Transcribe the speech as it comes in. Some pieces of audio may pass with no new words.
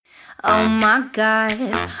Oh my God,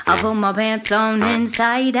 I put my pants on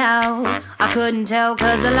inside out. I couldn't tell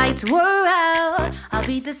cause the lights were out. I'll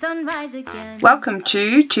beat the sunrise again. Welcome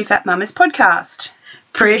to Two Fat Mamas podcast.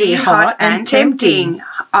 Pretty hot and tempting.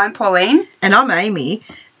 I'm Pauline. And I'm Amy,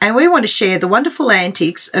 and we want to share the wonderful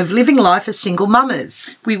antics of living life as single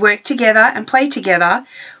mamas. We work together and play together.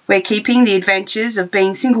 We're keeping the adventures of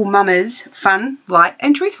being single mamas fun, light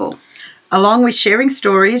and truthful. Along with sharing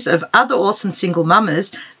stories of other awesome single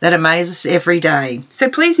mamas that amaze us every day. So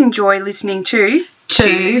please enjoy listening to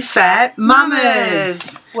Two Fat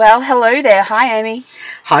Mamas. Well, hello there. Hi, Amy.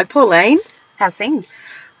 Hi, Pauline. How's things?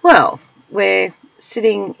 Well, we're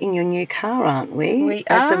sitting in your new car, aren't we? We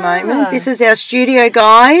at the are. moment. This is our studio,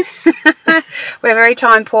 guys. We're very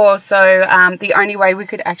time poor, so the only way we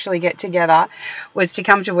could actually get together was to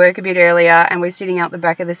come to work a bit earlier, and we're sitting out the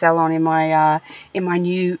back of the salon in my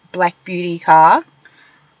new Black Beauty car.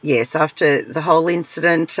 Yes, after the whole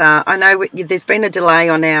incident, I know there's been a delay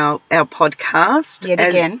on our podcast. Yet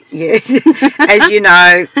again. Yeah, as you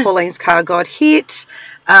know, Pauline's car got hit.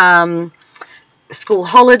 School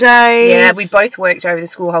holidays. Yeah, we both worked over the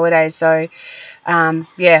school holidays, so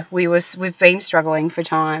we've been struggling for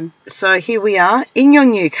time. So here we are in your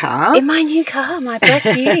new car. In my new car, my Black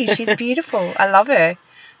Beauty. She's beautiful. I love her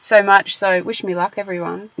so much. So wish me luck,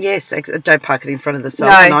 everyone. Yes, don't park it in front of the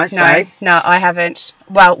salon. No, I haven't.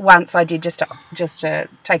 Well, once I did just to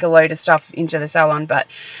take a load of stuff into the salon, but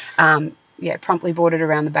promptly brought it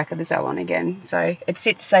around the back of the salon again. So it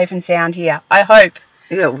sits safe and sound here. I hope.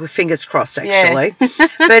 Yeah, well, fingers crossed, actually. Yeah.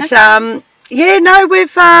 But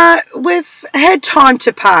we've had time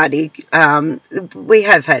to party. We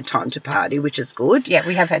have had time to party, which is good. Yeah,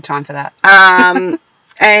 we have had time for that.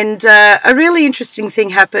 And a really interesting thing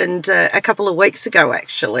happened a couple of weeks ago,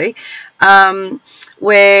 actually,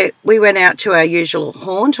 where we went out to our usual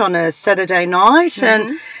haunt on a Saturday night, Mm-hmm.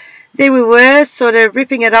 and there we were, sort of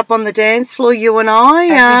ripping it up on the dance floor, you and I.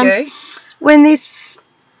 As we do. When this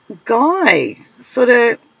guy sort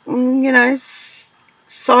of,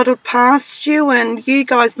 sidled past you, and you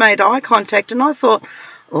guys made eye contact, and I thought,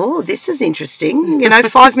 oh, this is interesting.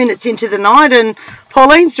 5 minutes into the night, and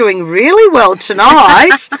Pauline's doing really well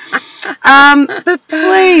tonight. But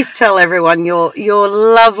please tell everyone your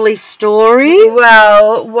lovely story.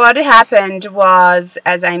 Well, what happened was,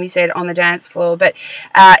 as Amy said, on the dance floor, but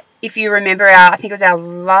if you remember I think it was a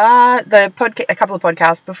couple of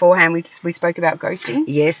podcasts beforehand, we spoke about ghosting.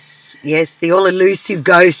 Yes, the all elusive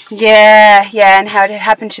ghosts. Yeah, and how it had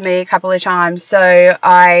happened to me a couple of times. So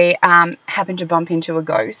I happened to bump into a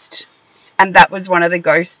ghost, and that was one of the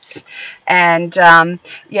ghosts. And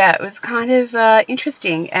it was kind of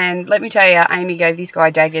interesting. And let me tell you, Amy gave this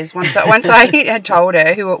guy daggers. Once I had told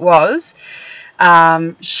her who it was,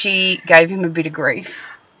 she gave him a bit of grief.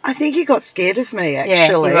 I think he got scared of me,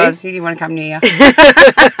 actually. Yeah, he was. He didn't want to come near you.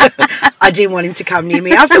 I didn't want him to come near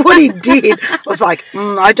me. After what he did, I was like,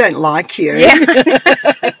 I don't like you. Yeah.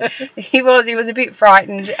 He was a bit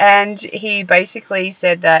frightened, and he basically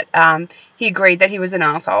said that he agreed that he was an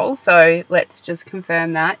asshole. So let's just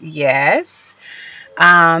confirm that. Yes.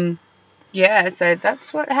 So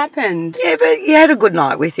that's what happened. Yeah, but you had a good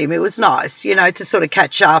night with him. It was nice, to sort of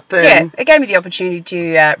catch up. And yeah, it gave me the opportunity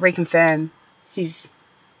to reconfirm his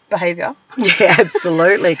behaviour. Yeah,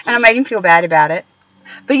 absolutely. And I made him feel bad about it.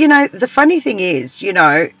 But, the funny thing is,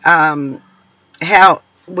 how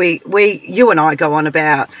you and I go on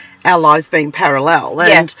about our lives being parallel,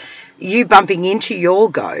 and you bumping into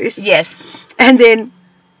your ghost. Yes. And then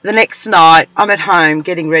the next night I'm at home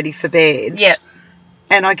getting ready for bed. Yep.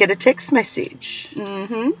 And I get a text message.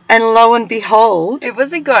 Mm-hmm. And lo and behold, it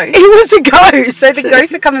was a ghost. It was a ghost. So the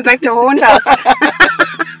ghosts are coming back to haunt us.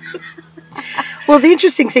 Well, the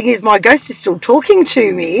interesting thing is my ghost is still talking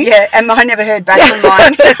to me. Yeah, and I never heard back from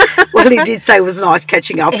mine. Well, he did say it was nice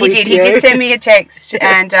catching up with you. He did send me a text,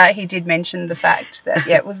 and he did mention the fact that,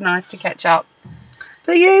 it was nice to catch up.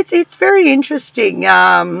 But, yeah, it's very interesting,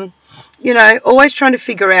 always trying to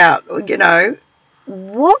figure out,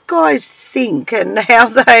 what guys think and how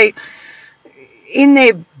they, in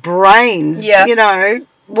their brains,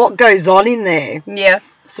 what goes on in there. Yeah.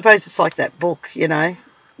 I suppose it's like that book,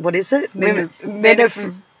 what is it? Men are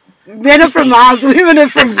from Mars, women are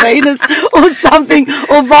from Venus, or something,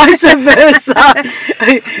 or vice versa.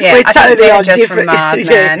 Yeah, we're totally on just different from Mars,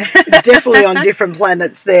 man. Definitely on different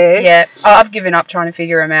planets there. Yeah, I've given up trying to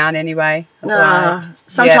figure them out anyway. No,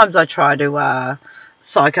 sometimes I try to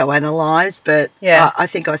psychoanalyze, but I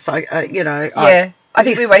think I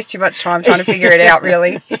think we waste too much time trying to figure it out,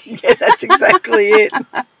 really. Yeah, that's exactly it.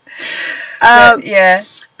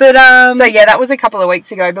 But So yeah, that was a couple of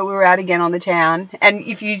weeks ago, but we were out again on the town. And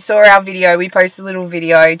if you saw our video, we posted a little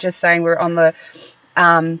video just saying we're on the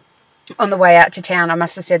way out to town. I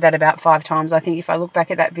must have said that about 5 times. I think if I look back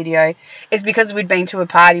at that video, it's because we'd been to a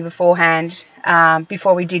party beforehand,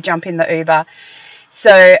 before we did jump in the Uber.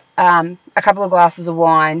 So a couple of glasses of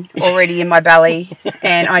wine already in my belly,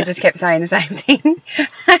 and I just kept saying the same thing.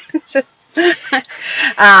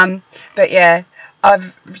 But yeah,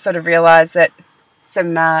 I've sort of realised that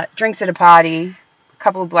some drinks at a party, a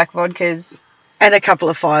couple of black vodkas, and a couple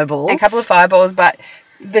of fireballs. But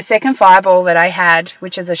the second fireball that I had,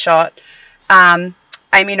 which is a shot, Amy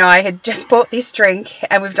and I had just bought this drink,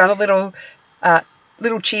 and we've done a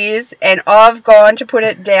little cheers, and I've gone to put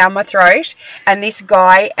it down my throat, and this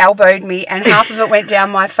guy elbowed me, and half of it went down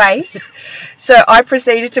my face. So I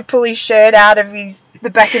proceeded to pull his shirt out of the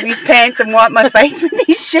back of his pants and wipe my face with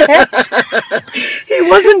his shirt. He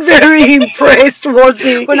wasn't very impressed, was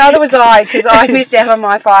he? Well, neither was I, because I missed out on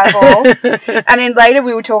my fireball. And then later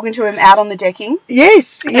we were talking to him out on the decking.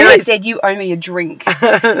 Yes. And I said, you owe me a drink.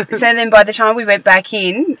 So then by the time we went back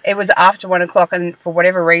in, it was after 1 o'clock, and for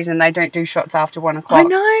whatever reason, they don't do shots after 1 o'clock. I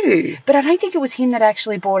know. But I don't think it was him that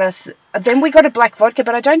actually bought us. Then we got a black vodka,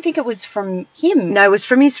 but I don't think it was from him. No, it was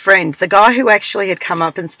from his friend, the guy who actually had come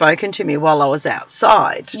up and spoken to me while I was outside.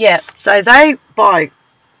 Yeah. So they, by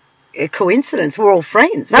coincidence, were all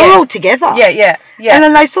friends. They were all together. Yeah. And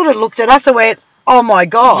then they sort of looked at us and went, oh my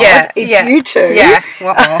God, it's you two. Yeah.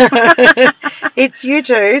 Uh-oh. It's you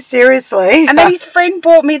two, seriously. And then his friend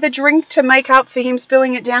bought me the drink to make up for him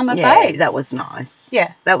spilling it down my face. That was nice.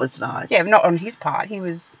 Yeah. That was nice. Yeah, not on his part.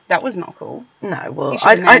 That was not cool. No, well, He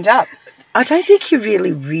should have manned up. I don't think he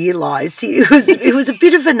really realised it was a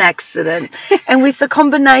bit of an accident, and with the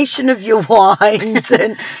combination of your wines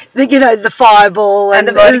and the fireball and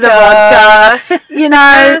the vodka,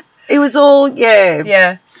 it was all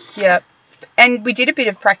Yeah. And we did a bit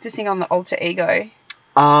of practicing on the alter ego.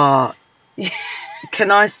 Oh,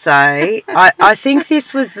 can I say I think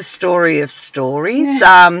this was the story of stories,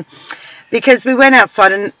 because we went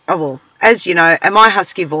outside and as you know, and my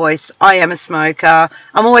husky voice, I am a smoker.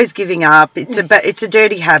 I'm always giving up. It's a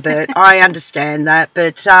dirty habit. I understand that.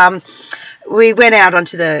 But we went out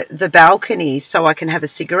onto the balcony so I can have a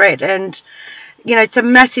cigarette. And, it's a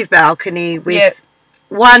massive balcony with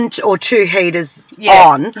 1 or 2 heaters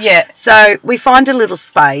on. Yeah. So we find a little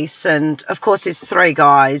space, and, of course, there's 3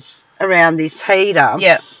 guys around this heater.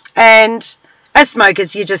 Yeah. And as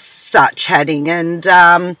smokers, you just start chatting. And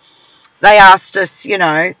they asked us,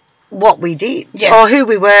 what we did or who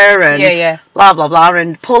we were and blah blah blah,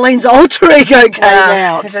 and Pauline's alter ego came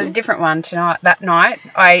out. Because there's a different one that night.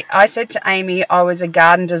 I said to Amy I was a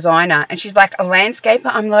garden designer, and she's like, a landscaper?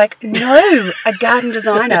 I'm like, no, a garden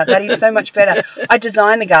designer. That is so much better. I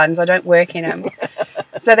design the gardens, I don't work in them.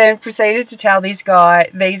 So then proceeded to tell these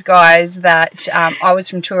guys that I was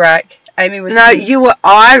from Toorak. Amy was you were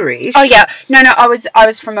Irish. Oh yeah, no, I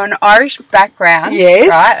was from an Irish background. Yes,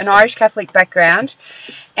 right, an Irish Catholic background,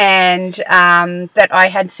 and that I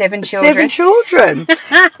had 7 children. 7 children,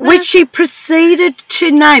 which she proceeded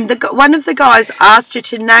to name. One of the guys asked her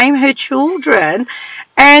to name her children,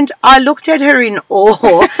 and I looked at her in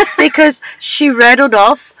awe because she rattled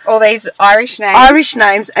off all these Irish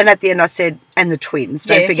names, and at the end I said, and the twins.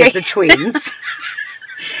 Don't forget the twins.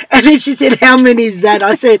 And then she said, how many is that?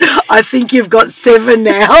 I said, I think you've got 7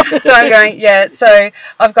 now. So I'm going, so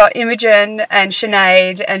I've got Imogen and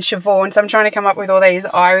Sinead and Siobhan. So I'm trying to come up with all these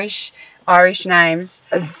Irish names.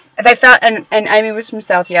 They felt, and Amy was from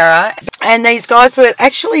South Yarra. And these guys were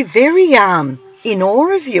actually very in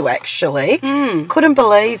awe of you, actually. Couldn't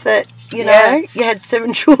believe that, you had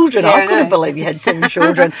 7 children. I couldn't believe you had 7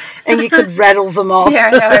 children and you could rattle them off. Yeah,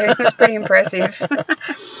 no, it was pretty impressive.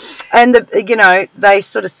 And,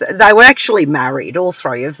 they were actually married, all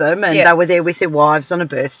 3 of them, and they were there with their wives on a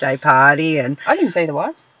birthday party. And I didn't see the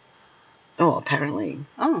wives. Oh, apparently.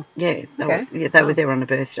 Oh. Yeah. They were there on a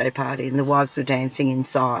birthday party, and the wives were dancing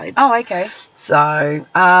inside. Oh, okay. So,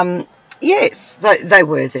 yes, they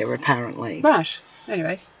were there apparently. Right.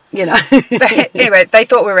 Anyways. Anyway, they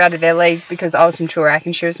thought we were out of their league because I was from Toorak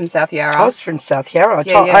and she was from South Yarra. I was from South Yarra.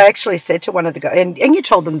 I actually said to one of the guys, and you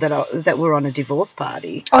told them that we're on a divorce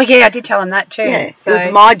party. Oh, yeah, I did tell them that too. Yeah, so. It was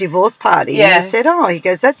my divorce party. Yeah. And he said, he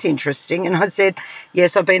goes, that's interesting. And I said,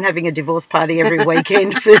 yes, I've been having a divorce party every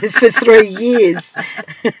weekend for 3 years. Oh,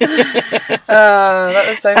 that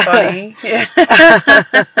was so funny.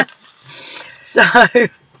 Yeah. So...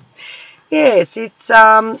 Yes, it's.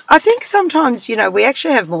 I think sometimes we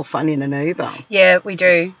actually have more fun in an Uber. Yeah, we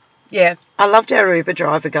do. Yeah. I loved our Uber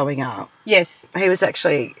driver going up. Yes. He was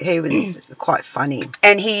quite funny.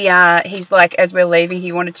 And he's like, as we're leaving,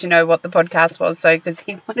 he wanted to know what the podcast was, so because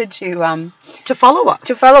he wanted to follow us.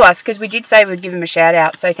 To follow us, because we did say we'd give him a shout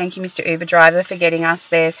out. So thank you, Mr. Uber driver, for getting us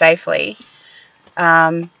there safely.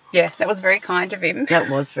 Yeah, that was very kind of him. That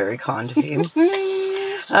was very kind of him.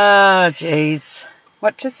 Oh, jeez.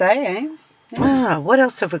 What to say, Ames? Yeah. What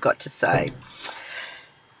else have we got to say?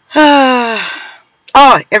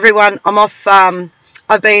 Oh, everyone, I'm off.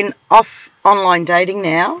 I've been off online dating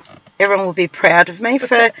now. Everyone will be proud of me. What's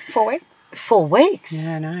that, 4 weeks? 4 weeks.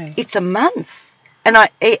 Yeah, I know. It's a month. And I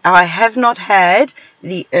have not had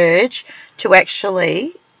the urge to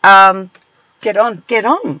actually get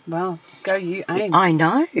on. Well, go you, Ames. I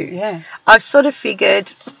know. Yeah. I've sort of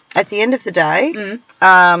figured at the end of the day,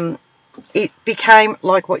 it became,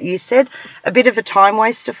 like what you said, a bit of a time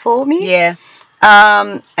waster for me. Yeah.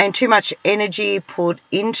 And too much energy put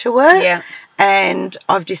into it. Yeah. And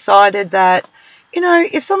I've decided that,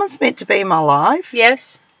 if someone's meant to be in my life,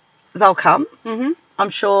 yes, they'll come. Mm-hmm. I'm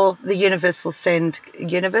sure the universe will send.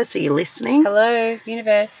 Universe, are you listening? Hello,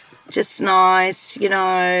 universe. Just nice,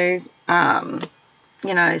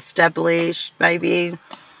 established, maybe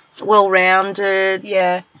well-rounded.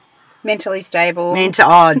 Yeah. Mentally stable.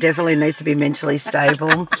 Definitely needs to be mentally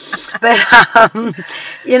stable. But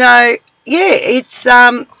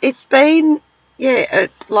it's been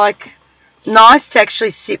like nice to actually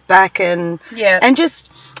sit back and just,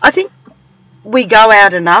 I think we go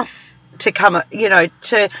out enough to come,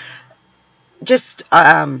 to just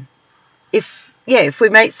if we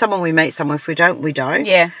meet someone, we meet someone. If we don't, we don't.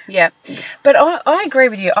 Yeah. But I agree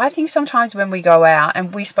with you. I think sometimes when we go out,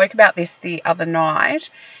 and we spoke about this the other night,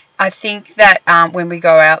 I think that when we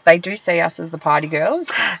go out, they do see us as the party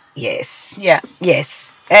girls. Yes. Yeah.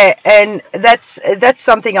 Yes. And that's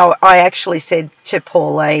something I actually said to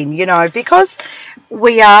Pauline, because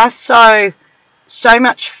we are so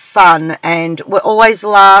much fun and we're always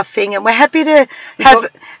laughing and we're happy to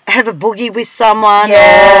have a boogie with someone.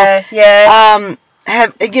 Yeah.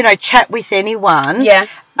 Chat with anyone. Yeah.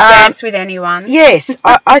 Dance with anyone. Yes.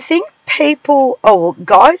 I think people,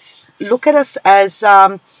 guys look at us as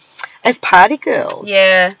party girls.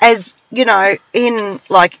 Yeah. As, in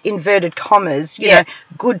like inverted commas,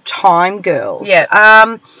 good time girls.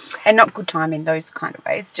 Yeah. And not good time in those kind of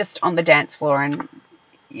ways, just on the dance floor and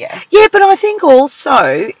yeah. Yeah, but I think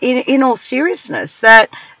also in all seriousness that,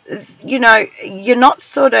 you're not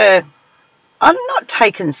sort of, I'm not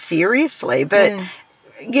taken seriously, but,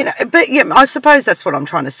 I suppose that's what I'm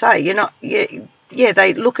trying to say. You're not,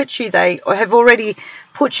 they look at you, they have already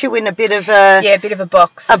put you in a bit of a... bit of a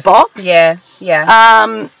box. A box. Yeah.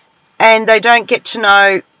 And they don't get to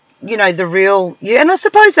know, the real you. And I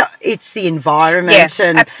suppose that it's the environment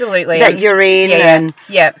and absolutely that you're in.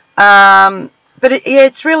 But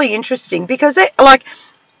it's really interesting because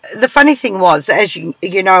the funny thing was, as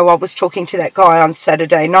I was talking to that guy on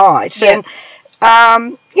Saturday night and,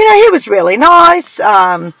 he was really nice. He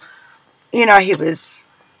was,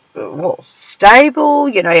 stable,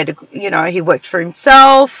 he had he worked for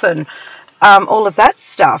himself and, all of that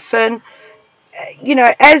stuff. And,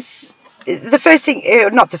 as the first thing,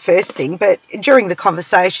 not the first thing, but during the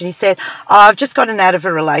conversation, he said, I've just gotten out of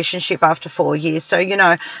a relationship after 4 years. So,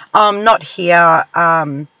 I'm not here.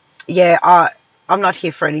 I'm not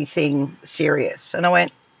here for anything serious. And I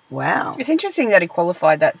went, wow. It's interesting that he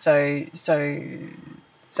qualified that so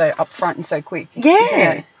upfront and so quick. Yeah. Isn't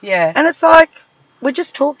it? Yeah. And it's like, we're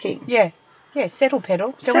just talking. Yeah. Yeah, settle,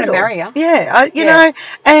 pedal. Don't want to marry you. Yeah,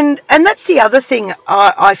 and that's the other thing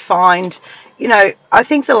I find, I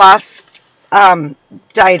think the last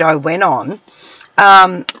date I went on,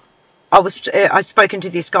 I've spoken to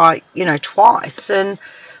this guy, twice, and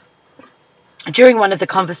during one of the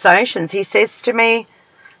conversations, he says to me,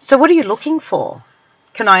 so what are you looking for?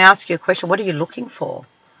 Can I ask you a question? What are you looking for?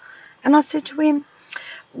 And I said to him,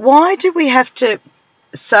 why do we have to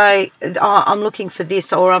say, I'm looking for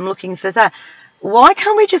this or I'm looking for that? Why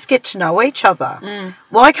can't we just get to know each other?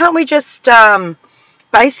 Why can't we just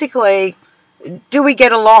basically, do we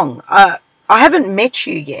get along? I haven't met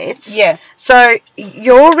you yet. Yeah. So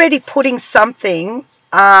you're already putting something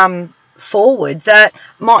forward that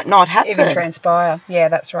might not happen. Even transpire. Yeah,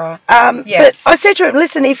 that's right. But I said to him,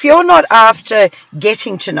 listen, if you're not after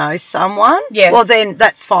getting to know someone, well, then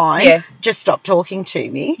that's fine. Yeah. Just stop talking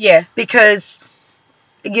to me. Yeah. Because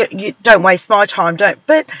you don't waste my time.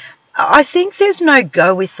 But I think there's no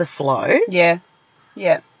go with the flow. Yeah.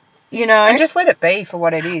 Yeah. And just let it be for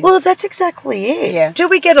what it is. Well, that's exactly it. Yeah. Do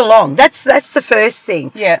we get along? That's the first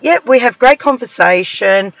thing. Yeah. Yeah, we have great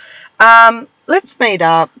conversation. Let's meet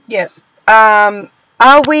up. Yeah.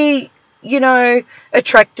 Are we,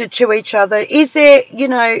 attracted to each other? Is there,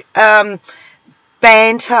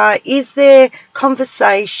 banter? Is there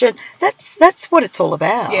conversation? That's what it's all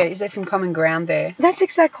about. Yeah, is there some common ground there? That's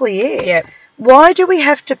exactly it. Yeah. Why do we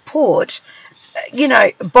have to put,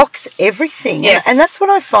 box everything? Yeah. And that's what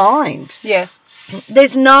I find. Yeah.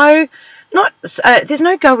 There's no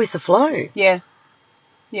go with the flow. Yeah.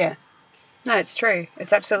 Yeah. No, it's true.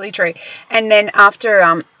 It's absolutely true. And then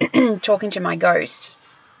after talking to my ghost,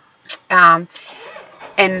 and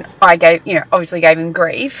I obviously gave him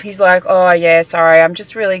grief. He's like, "Oh yeah, sorry, I'm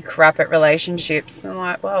just really crap at relationships." And I'm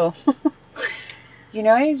like, "Well,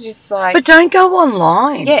 just like." But don't go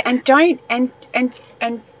online. Yeah, and don't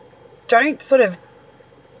don't sort of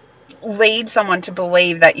lead someone to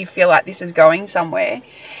believe that you feel like this is going somewhere.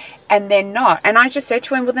 And then not. And I just said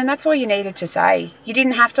to him, well, then that's all you needed to say. You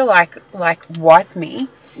didn't have to, like wipe me.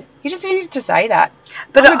 You just needed to say that.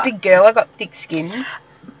 But I'm a big girl. I've got thick skin.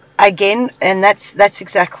 Again, and that's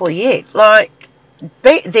exactly it. Like,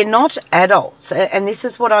 they're not adults. And this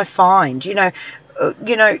is what I find. Just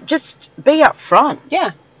be upfront.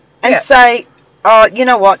 Yeah. And say, oh, you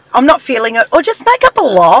know what? I'm not feeling it. Or just make up a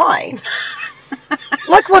lie.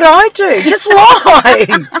 Like what I do. Just lie.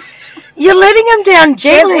 You're letting them down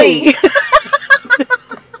gently.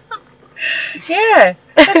 Yeah,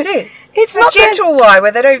 that's it. It's a gentle lie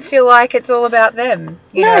where they don't feel like it's all about them.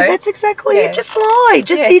 You know? That's exactly it. Just lie.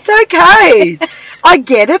 It's okay. I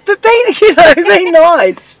get it, but be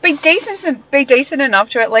nice. Be decent enough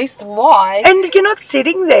to at least lie. And you're not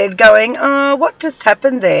sitting there going, what just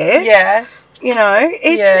happened there? Yeah.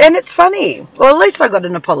 And it's funny. Well, at least I got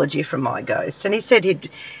an apology from my ghost, and he said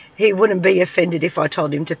he wouldn't be offended if I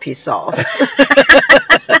told him to piss off.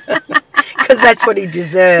 Because that's what he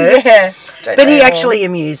deserved. Yeah. But he actually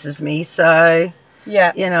amuses me, so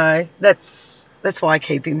yeah. That's why I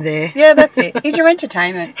keep him there. Yeah, that's it. He's your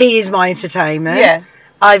entertainment. He is my entertainment. Yeah.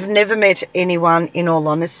 I've never met anyone, in all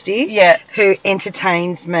honesty, who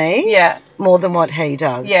entertains me more than what he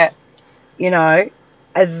does. Yeah.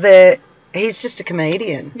 He's just a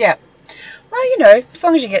comedian. Yeah. Well, as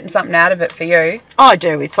long as you're getting something out of it for you. I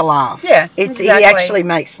do. It's a laugh. Yeah, He actually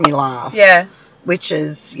makes me laugh. Yeah. Which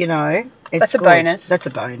is, that's a bonus. That's a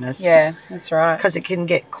bonus. Yeah, that's right. Because it can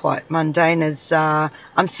get quite mundane as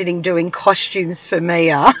I'm sitting doing costumes for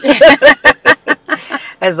Mia.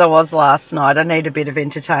 As I was last night. I need a bit of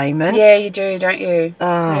entertainment. Yeah, you do, don't you?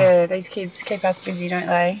 Yeah, these kids keep us busy, don't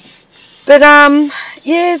they? But,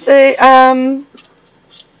 yeah,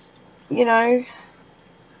 Yeah.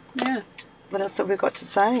 What else have we got to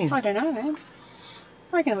say? I don't know, Abs.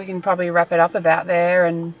 I reckon we can probably wrap it up about there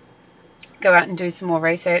and go out and do some more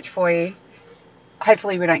research for you.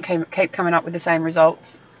 Hopefully we don't keep coming up with the same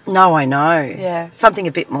results. No, I know. Yeah. Something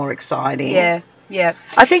a bit more exciting. Yeah, yeah.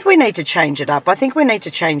 I think we need to change it up. I think we need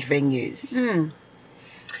to change venues.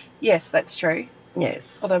 Yes, that's true.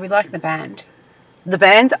 Yes. Although we like the band. The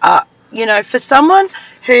bands are, for someone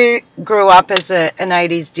who grew up as an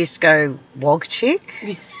 80s disco wog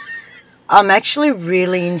chick, I'm actually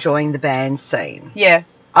really enjoying the band scene. Yeah.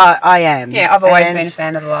 I am. Yeah, I've always been a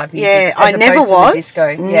fan of the live music. Yeah, I never was. Disco.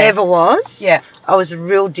 Yeah. Never was. Yeah. I was a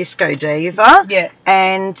real disco diva. Yeah.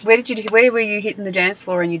 And where were you hitting the dance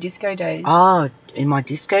floor in your disco days? Oh, in my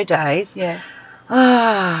disco days? Yeah.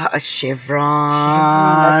 A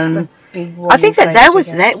Chevron. That's the big one. I think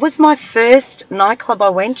that was my first nightclub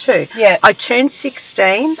I went to. Yeah. I turned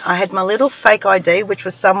 16. I had my little fake ID, which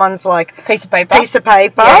was someone's piece of paper.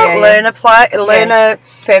 Learner permit.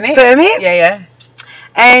 Permit. Yeah, yeah.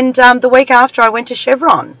 And the week after, I went to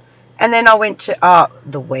Chevron. And then I went to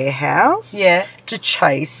the Warehouse. Yeah. To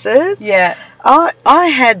Chasers. Yeah. I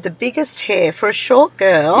had the biggest hair for a short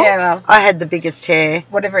girl. Yeah, well. I had the biggest hair.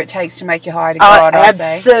 Whatever it takes to make you high to God, I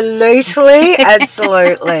say. Absolutely,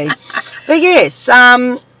 absolutely. But yes,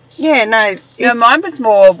 no. Mine was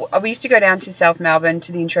more, we used to go down to South Melbourne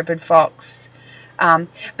to the Intrepid Fox.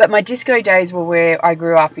 But my disco days were where I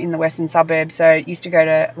grew up in the western suburbs, so I used to go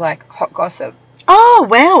to, Hot Gossip. Oh,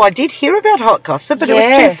 wow, I did hear about Hot Gossip, but it was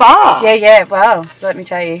too far. Yeah, well, let me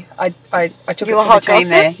tell you, I took it for the team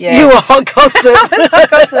there. Yeah. You were Hot Gossip. Hot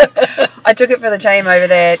Gossip. I took it for the team over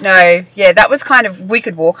there. No, yeah, that was we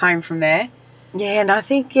could walk home from there. Yeah, and I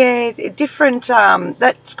think, different,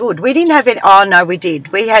 that's good. We didn't have any, oh, no, we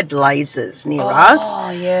did. We had lasers near us. Oh,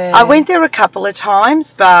 yeah. I went there a couple of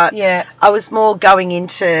times, but yeah. I was more going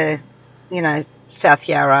into, South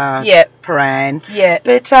Yarra, Paran. Yeah.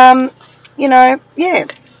 But, I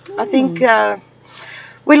think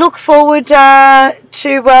we look forward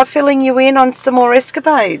to filling you in on some more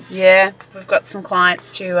escapades. Yeah, we've got some clients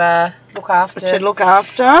to look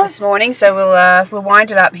after. This morning, so we'll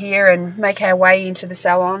wind it up here and make our way into the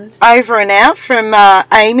salon. Over and out from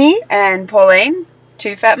Amy and Pauline.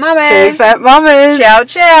 Two fat mamas. Ciao,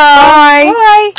 ciao. Bye. Bye.